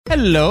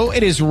Hello,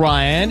 it is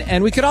Ryan,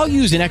 and we could all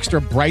use an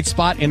extra bright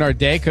spot in our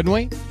day, couldn't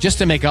we? Just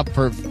to make up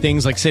for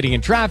things like sitting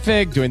in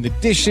traffic, doing the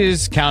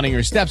dishes, counting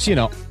your steps, you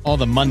know, all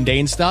the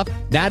mundane stuff.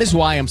 That is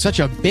why I'm such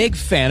a big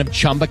fan of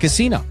Chumba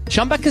Casino.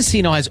 Chumba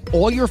Casino has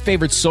all your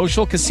favorite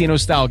social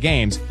casino-style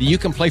games that you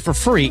can play for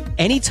free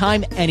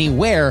anytime,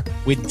 anywhere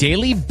with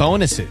daily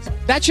bonuses.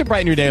 That should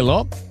brighten your day a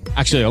little.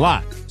 Actually, a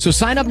lot. So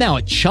sign up now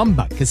at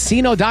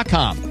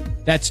ChumbaCasino.com.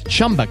 That's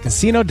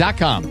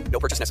ChumbaCasino.com. No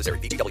purchase necessary.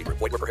 VGW Group.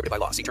 Void where prohibited by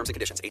law. See terms and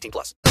conditions. 18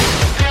 plus.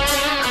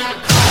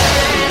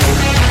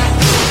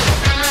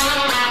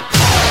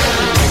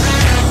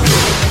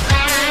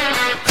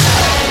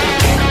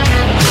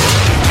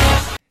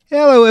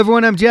 Hello,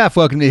 everyone. I'm Jeff.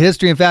 Welcome to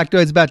History and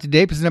Factoids About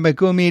Today, presented by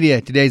Cool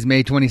Media. Today's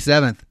May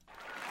 27th.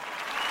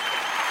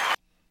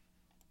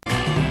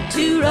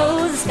 2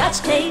 rows of Scotch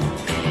tape,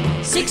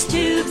 6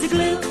 tubes of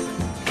glue.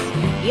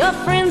 Your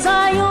friends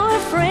are your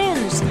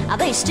friends,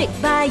 they stick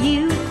by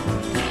you.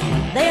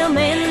 They'll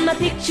mend my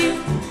picture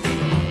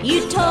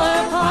you tore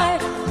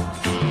apart.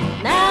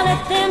 Now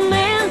let them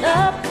mend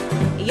up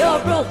your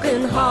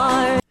broken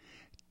heart.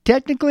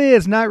 Technically,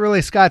 it's not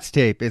really Scotch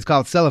tape. It's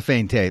called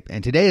cellophane tape.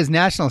 And today is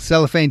National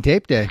Cellophane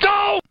Tape Day.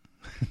 Go!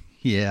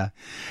 Yeah.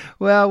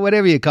 Well,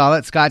 whatever you call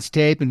it, Scotch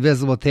tape,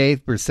 invisible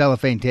tape, or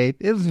cellophane tape.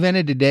 It was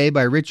invented today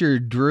by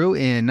Richard Drew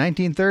in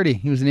 1930.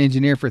 He was an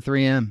engineer for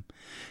 3M.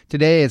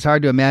 Today, it's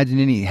hard to imagine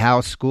any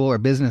house, school, or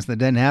business that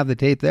doesn't have the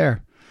tape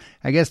there.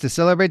 I guess to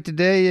celebrate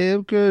today,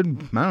 you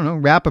could,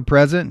 wrap a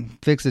present,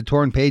 fix a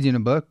torn page in a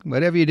book.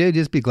 Whatever you do,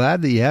 just be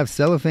glad that you have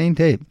cellophane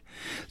tape.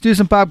 Let's do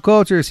some pop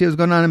culture, see what's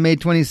going on May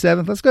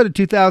 27th. Let's go to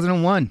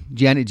 2001.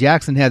 Janet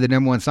Jackson had the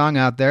 #1 song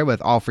out there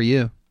with All For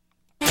You.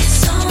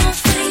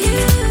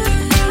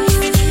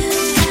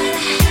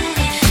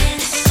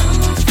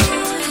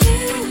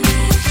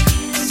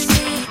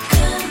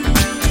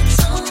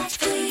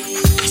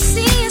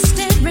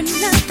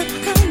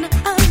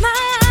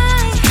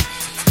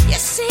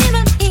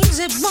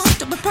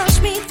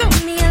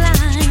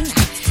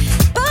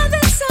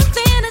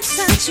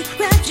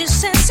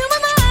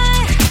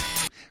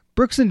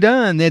 Brooks and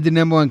Dunn, they had the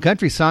 #1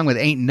 country song with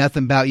Ain't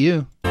Nothing About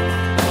You.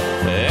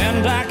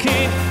 And I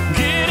can't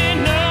get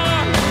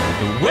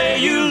enough. The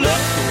way you look,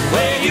 the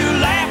way you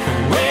laugh,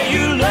 the way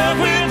you love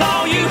with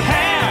all you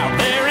have.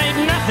 There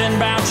ain't nothing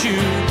about you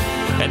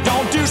that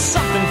don't do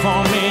something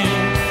for me.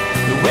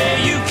 The way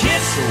you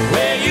kiss, the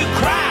way you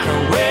cry,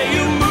 the way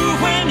you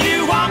move when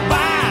you walk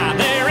by.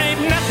 There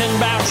ain't nothing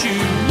about you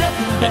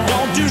that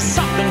don't do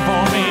something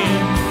for me.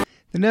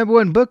 The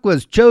 #1 book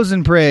was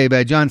Chosen Prey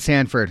by John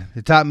Sanford.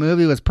 The top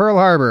movie was Pearl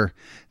Harbor.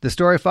 The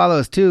story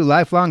follows 2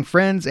 lifelong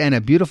friends and a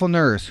beautiful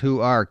nurse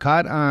who are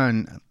caught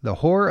on the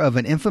horror of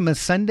an infamous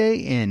Sunday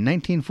in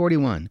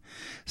 1941.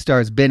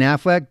 Stars Ben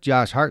Affleck,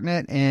 Josh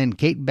Hartnett, and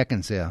Kate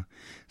Beckinsale.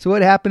 So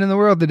what happened in the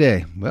world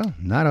today? Well,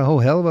 not a whole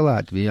hell of a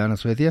lot, to be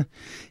honest with you.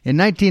 In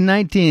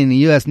 1919, the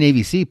U.S.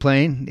 Navy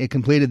seaplane, it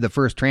completed the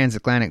first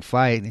transatlantic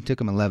flight. It took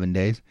them 11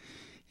 days.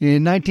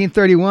 In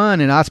 1931,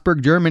 in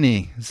Augsburg,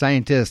 Germany,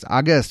 scientists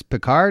Auguste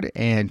Piccard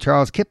and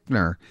Charles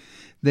Kepler,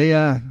 they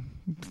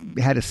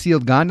had a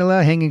sealed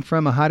gondola hanging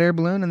from a hot air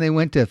balloon, and they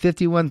went to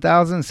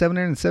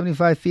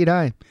 51,775 feet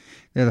high.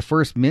 They're the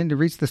first men to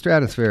reach the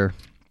stratosphere.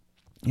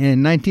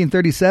 In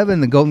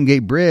 1937, the Golden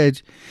Gate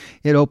Bridge,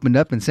 it opened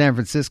up in San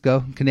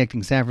Francisco,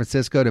 connecting San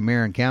Francisco to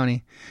Marin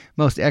County.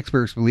 Most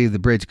experts believe the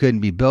bridge couldn't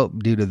be built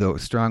due to the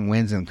strong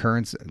winds and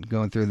currents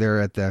going through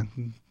there at the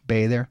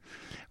bay there.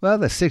 Well,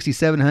 the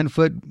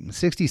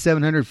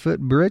 6,700-foot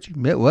bridge,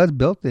 it was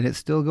built, and it's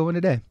still going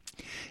today.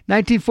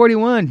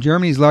 1941,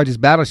 Germany's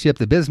largest battleship,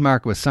 the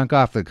Bismarck, was sunk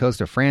off the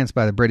coast of France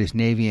by the British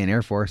Navy and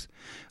Air Force.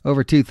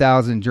 Over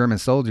 2,000 German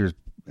soldiers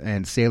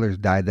and sailors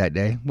died that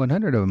day.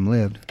 100 of them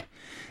lived.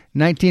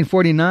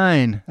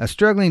 1949, a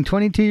struggling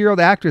 22-year-old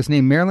actress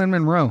named Marilyn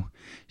Monroe.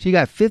 She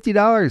got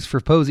 $50 for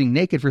posing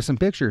naked for some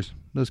pictures.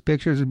 Those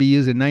pictures would be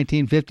used in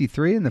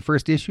 1953 in the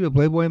first issue of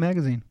Playboy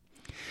magazine.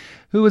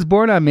 Who was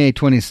born on May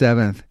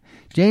 27th?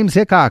 James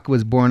Hickok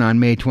was born on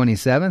May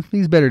 27th.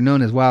 He's better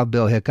known as Wild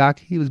Bill Hickok.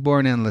 He was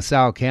born in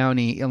LaSalle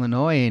County,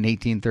 Illinois in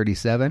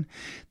 1837.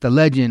 The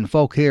legend,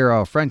 folk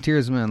hero,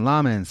 frontiersman,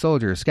 lawman,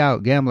 soldier,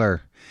 scout,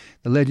 gambler,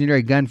 the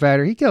legendary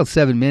gunfighter. He killed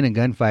 7 men in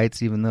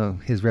gunfights, even though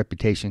his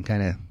reputation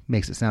kind of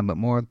makes it sound a bit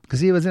more,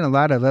 because he was in a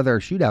lot of other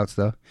shootouts,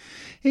 though.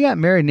 He got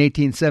married in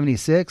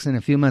 1876, and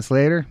a few months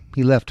later,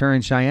 he left her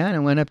in Cheyenne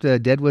and went up to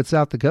Deadwood,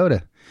 South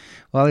Dakota.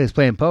 While he was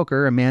playing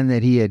poker, a man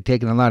that he had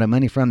taken a lot of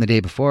money from the day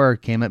before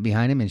came up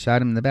behind him and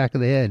shot him in the back of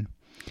the head.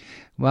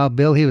 Wild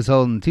Bill, he was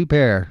holding 2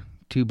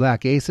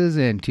 black aces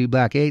and 2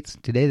 black eights.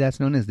 Today, that's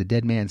known as the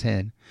dead man's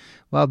head.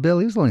 Wild Bill,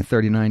 he was only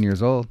 39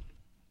 years old.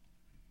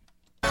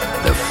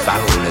 The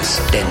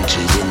foulest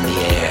stenches in the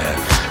air,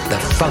 the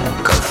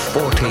funk of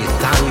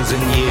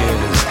 40,000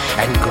 years,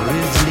 and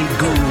grisly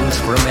ghouls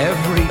from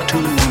every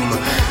tomb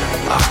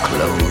are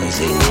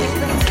closing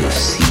in to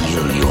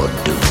seal your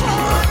doom.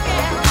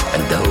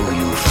 And though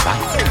you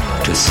fight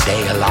to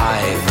stay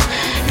alive,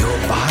 your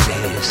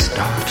body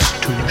starts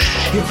to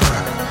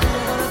shiver,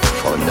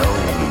 for no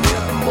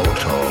mere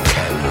mortal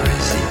can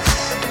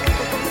resist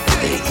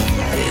the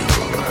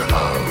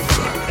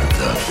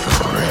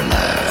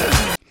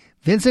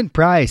Vincent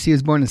Price, he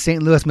was born in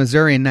St. Louis,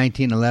 Missouri in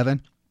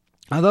 1911.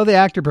 Although the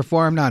actor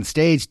performed on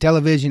stage,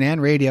 television,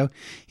 and radio,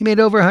 he made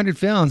over 100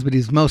 films, but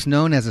he's most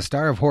known as a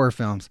star of horror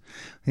films.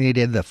 He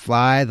did The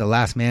Fly, The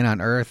Last Man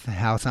on Earth,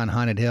 House on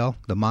Haunted Hill,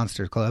 The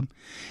Monster Club.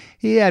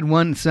 He had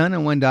one son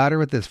and one daughter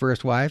with his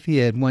first wife. He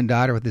had one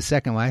daughter with his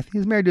second wife. He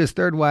was married to his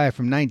third wife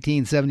from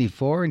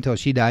 1974 until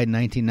she died in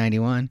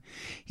 1991.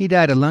 He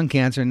died of lung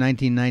cancer in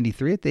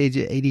 1993 at the age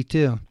of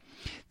 82.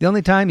 The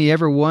only time he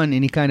ever won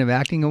any kind of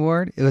acting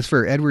award, it was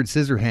for Edward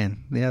Scissorhands.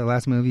 Yeah, the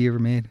last movie he ever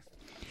made.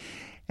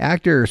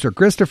 Actor Sir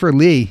Christopher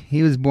Lee,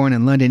 he was born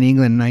in London,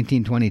 England in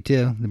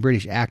 1922, the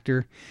British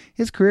actor.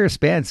 His career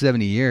spanned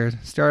 70 years.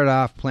 Started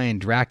off playing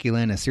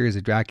Dracula in a series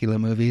of Dracula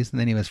movies, and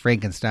then he was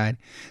Frankenstein.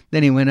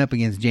 Then he went up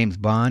against James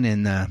Bond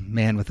in The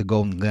Man with the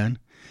Golden Gun.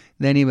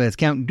 Then he was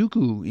Count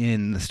Dooku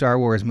in the Star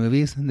Wars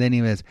movies. Then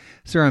he was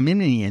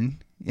Saruman,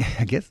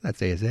 I guess that's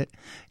how you say it,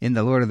 in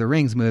the Lord of the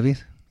Rings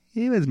movies.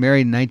 He was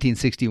married in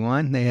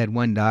 1961. They had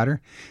one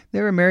daughter.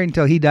 They were married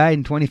until he died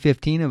in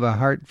 2015 of a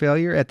heart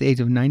failure at the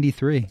age of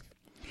 93.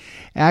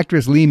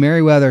 Actress Lee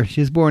Merriweather,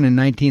 she was born in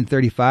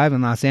 1935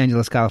 in Los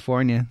Angeles,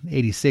 California,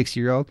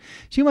 86-year-old.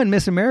 She won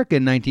Miss America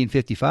in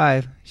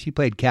 1955. She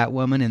played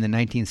Catwoman in the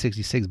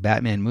 1966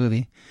 Batman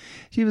movie.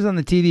 She was on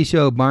the TV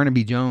show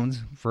Barnaby Jones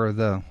for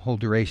the whole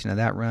duration of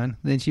that run.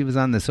 Then she was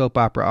on the soap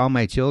opera All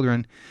My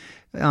Children,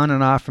 on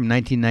and off from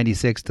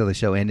 1996 till the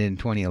show ended in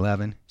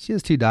 2011. She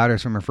has two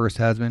daughters from her first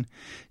husband.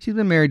 She's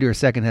been married to her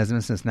second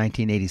husband since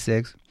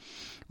 1986.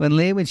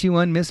 When she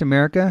won Miss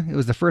America, it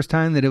was the first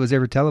time that it was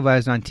ever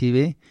televised on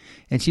TV,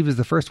 and she was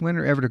the first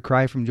winner ever to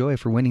cry from joy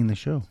for winning the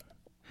show.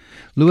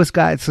 Louis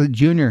Gossett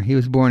Jr., he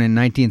was born in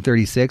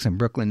 1936 in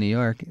Brooklyn, New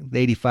York.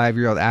 The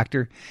 85-year-old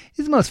actor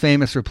is most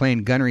famous for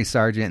playing Gunnery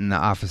Sergeant in The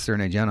Officer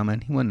and a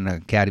Gentleman. He won an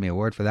Academy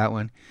Award for that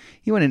one.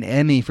 He won an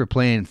Emmy for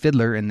playing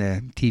Fiddler in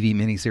the TV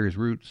miniseries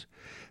Roots.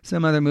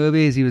 Some other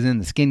movies, he was in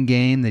The Skin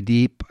Game, The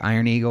Deep,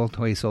 Iron Eagle,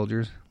 Toy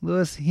Soldiers.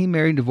 Louis, he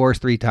married and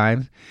divorced 3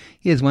 times.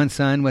 He has one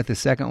son with his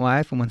second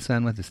wife and one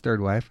son with his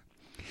third wife.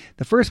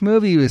 The first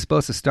movie he was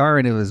supposed to star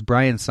in, it was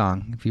Brian's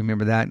Song, if you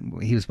remember that.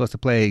 He was supposed to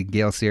play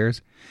Gail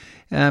Sears.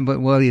 But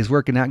while he was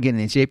working out,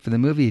 getting in shape for the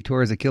movie, he tore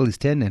his Achilles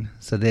tendon.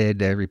 So they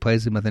had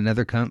replaced him with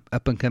another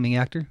up-and-coming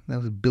actor. That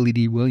was Billy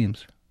D.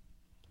 Williams.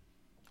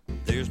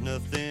 There's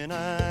nothing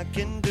I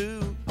can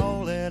do.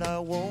 All that I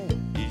want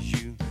is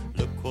you.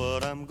 Look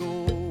what I'm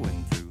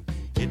going through.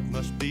 It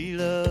must be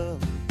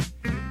love.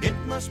 It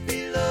must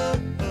be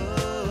love.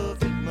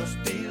 It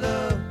must be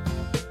love.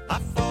 I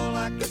fall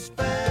like a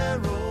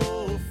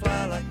sparrow,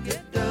 fly like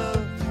a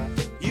dove.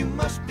 You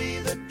must be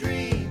the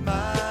dream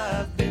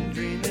I've been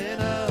dreaming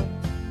of.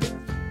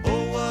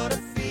 Oh, what a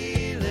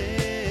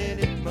feeling.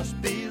 It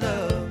must be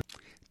love.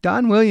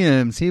 Don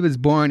Williams, he was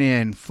born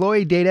in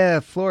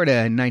Floydada,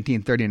 Florida in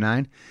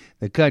 1939.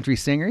 The country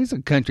singer, he's a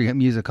country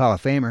music hall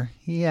of famer.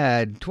 He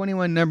had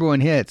 21 number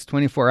one hits,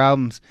 24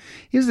 albums.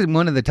 He was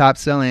one of the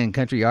top-selling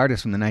country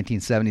artists from the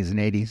 1970s and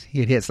 80s.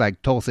 He had hits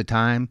like Tulsa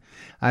Time,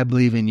 I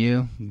Believe in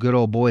You, Good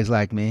Old Boys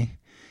Like Me.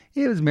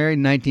 He was married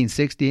in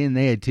 1960, and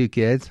they had 2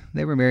 kids.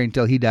 They were married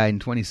until he died in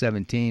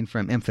 2017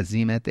 from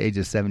emphysema at the age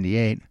of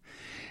 78.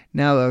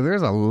 Now,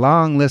 there's a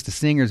long list of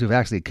singers who've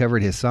actually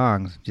covered his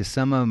songs. Just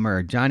some of them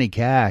are Johnny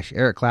Cash,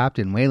 Eric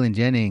Clapton, Waylon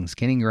Jennings,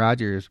 Kenny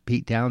Rogers,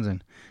 Pete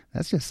Townsend.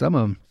 That's just some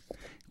of them.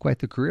 Quite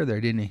the career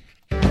there, didn't he?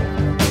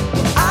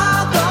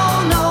 I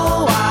don't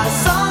know why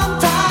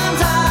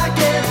sometimes I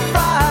get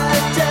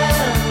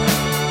frightened.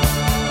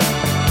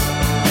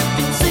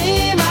 You can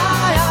see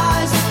my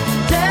eyes,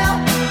 tell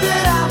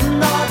that I'm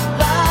not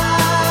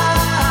lying.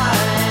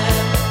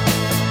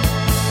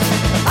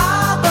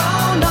 I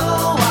don't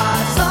know why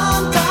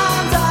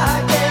sometimes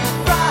I get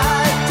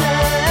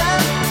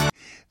frightened.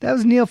 That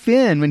was Neil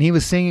Finn when he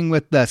was singing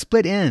with the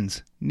Split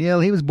Enz.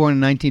 Neil, he was born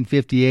in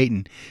 1958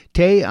 in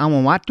Te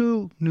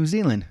Awamatu, New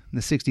Zealand,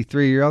 the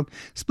 63-year-old.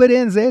 Split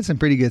Enz, they had some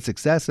pretty good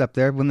success up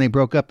there. When they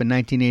broke up in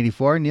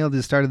 1984, Neil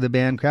just started the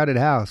band Crowded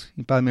House.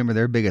 You probably remember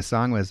their biggest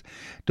song was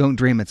Don't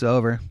Dream It's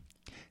Over.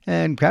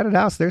 And Crowded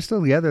House, they're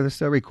still together. They're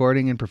still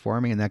recording and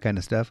performing and that kind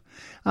of stuff.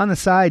 On the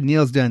side,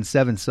 Neil's done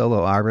 7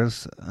 solo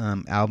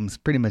albums,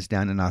 pretty much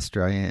down in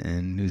Australia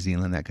and New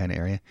Zealand, that kind of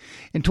area.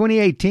 In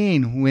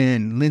 2018,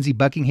 when Lindsey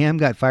Buckingham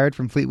got fired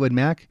from Fleetwood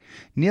Mac,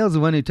 Neil's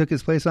the one who took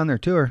his place on their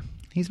tour.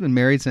 He's been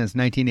married since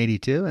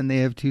 1982, and they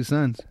have 2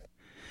 sons.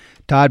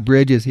 Todd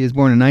Bridges, he was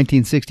born in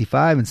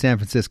 1965 in San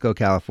Francisco,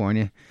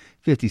 California.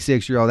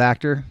 56-year-old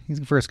actor. He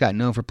first got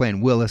known for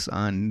playing Willis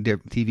on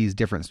TV's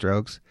Different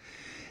Strokes.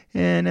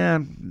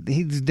 And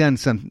he's done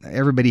some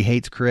Everybody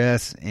Hates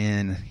Chris,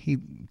 and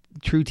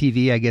True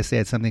TV, I guess they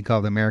had something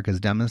called America's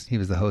Dumbest. He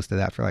was the host of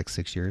that for like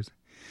 6 years.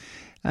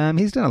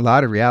 He's done a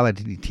lot of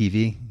reality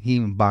TV. He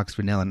even boxed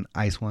Vanilla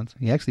Ice once.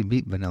 He actually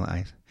beat Vanilla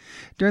Ice.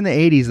 During the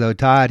 80s, though,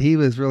 Todd, he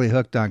was really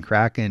hooked on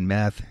crack and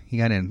meth. He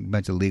got in a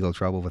bunch of legal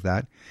trouble with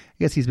that. I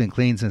guess he's been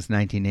clean since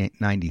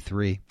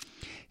 1993.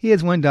 He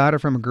has one daughter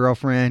from a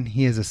girlfriend.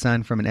 He has a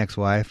son from an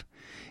ex-wife.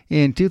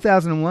 In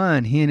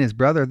 2001, he and his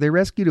brother, they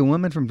rescued a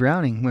woman from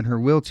drowning when her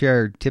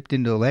wheelchair tipped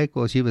into a lake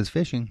while she was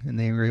fishing, and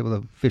they were able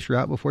to fish her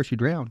out before she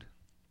drowned.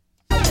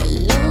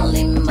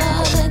 lonely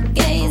mother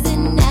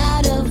gazing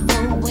out of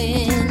the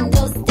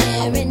window,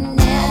 staring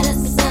at a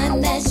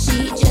son that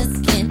she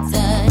just can't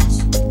touch.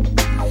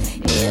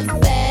 If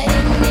at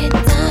any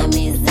time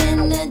he's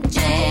in a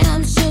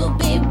jam, she'll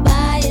be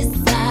by his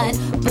side,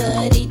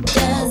 but he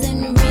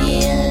doesn't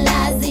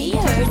realize he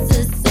hurts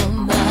her so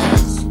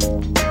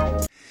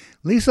much.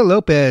 Lisa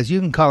Lopez, you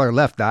can call her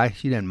Left Eye.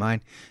 She didn't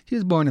mind. She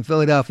was born in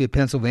Philadelphia,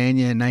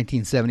 Pennsylvania in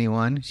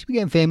 1971. She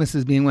became famous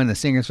as being one of the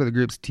singers for the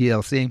groups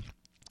TLC.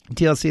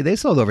 TLC, they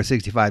sold over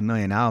 65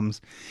 million albums.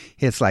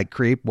 Hits like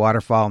Creep,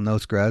 Waterfall, No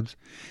Scrubs.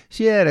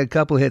 She had a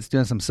couple hits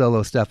doing some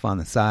solo stuff on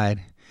the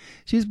side.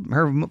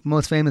 Her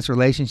most famous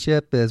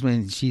relationship is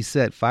when she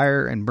set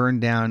fire and burned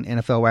down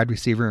NFL wide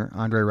receiver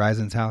Andre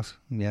Rison's house.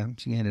 Yeah,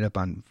 she ended up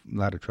on a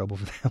lot of trouble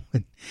for that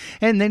one.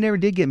 And they never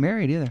did get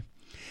married either.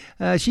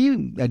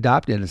 She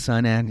adopted a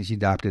son and she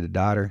adopted a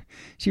daughter.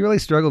 She really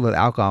struggled with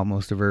alcohol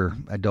most of her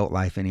adult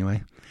life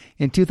anyway.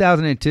 In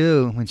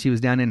 2002, when she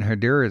was down in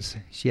Honduras,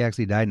 she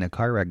actually died in a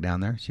car wreck down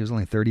there. She was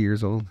only 30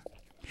 years old.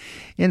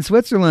 In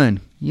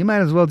Switzerland, you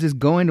might as well just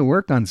go into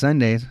work on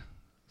Sundays.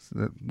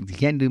 You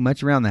can't do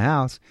much around the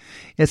house.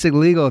 It's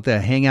illegal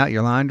to hang out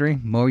your laundry,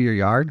 mow your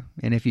yard,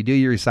 and if you do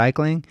your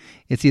recycling,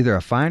 it's either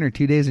a fine or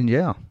 2 days in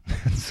jail.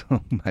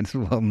 So might as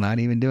well not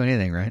even do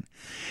anything, right?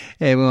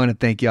 Hey, we want to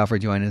thank you all for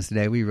joining us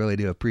today. We really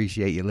do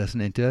appreciate you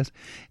listening to us.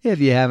 If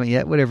you haven't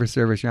yet, whatever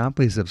service you're on,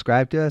 please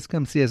subscribe to us.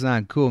 Come see us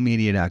on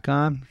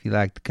coolmedia.com. If you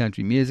like the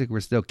country music,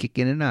 we're still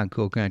kicking it on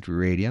Cool Country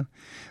Radio.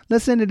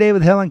 Listen today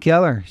with Helen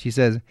Keller. She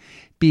says,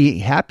 be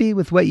happy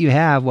with what you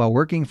have while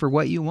working for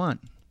what you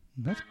want.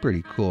 That's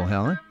pretty cool,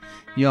 Helen.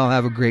 You all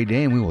have a great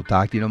day, and we will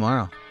talk to you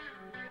tomorrow.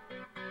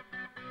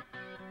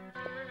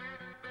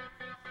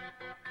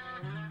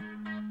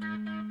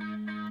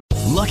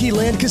 Lucky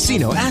Land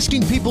Casino,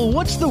 asking people,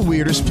 what's the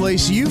weirdest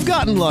place you've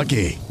gotten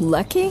lucky?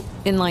 Lucky?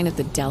 In line at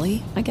the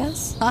deli, I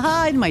guess?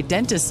 Aha, in my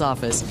dentist's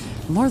office.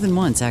 More than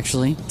once,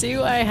 actually.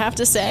 Do I have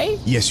to say?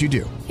 Yes, you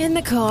do. In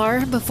the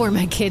car before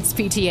my kids'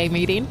 PTA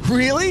meeting.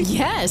 Really?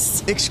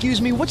 Yes. Excuse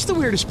me, what's the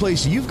weirdest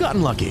place you've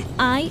gotten lucky?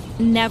 I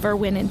never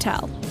win and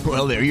tell.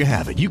 Well, there you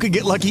have it. You can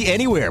get lucky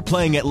anywhere,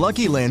 playing at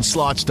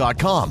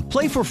LuckyLandSlots.com.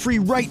 Play for free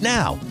right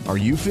now. Are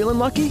you feeling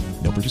lucky?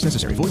 No purchase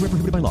necessary. Void where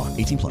prohibited by law.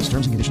 18+.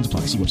 Terms and conditions apply.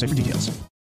 See website for details.